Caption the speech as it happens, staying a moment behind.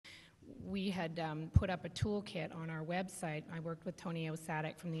we had put up a toolkit on our website. I worked with Tony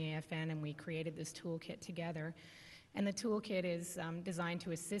Osadik from the AFN, and we created this toolkit together. And the toolkit is designed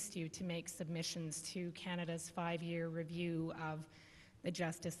to assist you to make submissions to Canada's 5-year review of the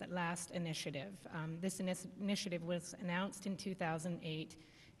Justice at Last initiative. This initiative was announced in 2008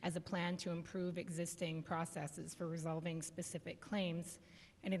 as a plan to improve existing processes for resolving specific claims,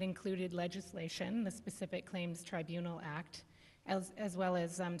 and it included legislation, the Specific Claims Tribunal Act, as well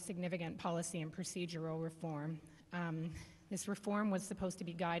as significant policy and procedural reform. This reform was supposed to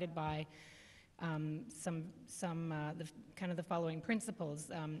be guided by the following principles: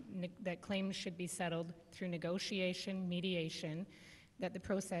 that claims should be settled through negotiation, mediation, that the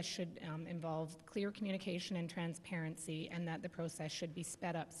process should involve clear communication and transparency, and that the process should be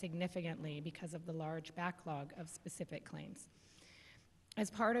sped up significantly because of the large backlog of specific claims.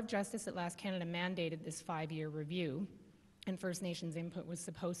 As part of Justice at Last, Canada mandated this 5-year review, and First Nations input was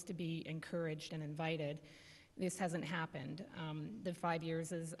supposed to be encouraged and invited. This hasn't happened. The 5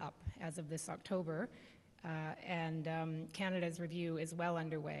 years is up as of this October, and Canada's review is well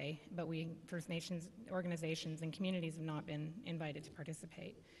underway, but First Nations organizations and communities have not been invited to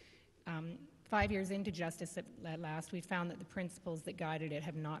participate. 5 years into Justice at Last, we found that the principles that guided it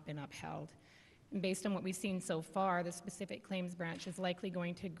have not been upheld. And based on what we've seen so far, the Specific Claims Branch is likely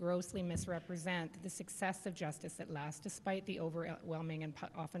going to grossly misrepresent the success of Justice at Last, despite the overwhelming and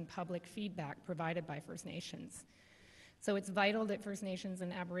often public feedback provided by First Nations. So it's vital that First Nations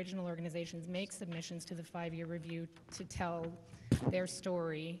and Aboriginal organizations make submissions to the 5-year review to tell their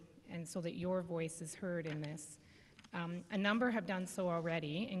story, and so that your voice is heard in this. A number have done so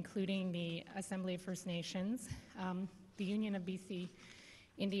already, including the Assembly of First Nations, the Union of BC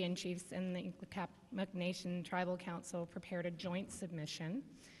Indian Chiefs, and the Iqaluit Nation Tribal Council prepared a joint submission,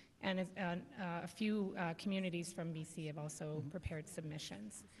 and a few communities from BC have also prepared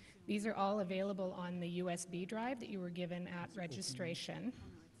submissions. These are all available on the USB drive that you were given at registration.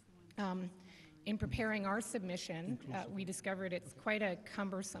 In preparing our submission, we discovered it's quite a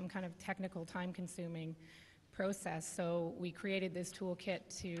cumbersome, kind of technical, time-consuming process, so we created this toolkit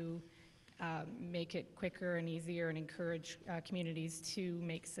to make it quicker and easier and encourage communities to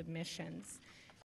make submissions.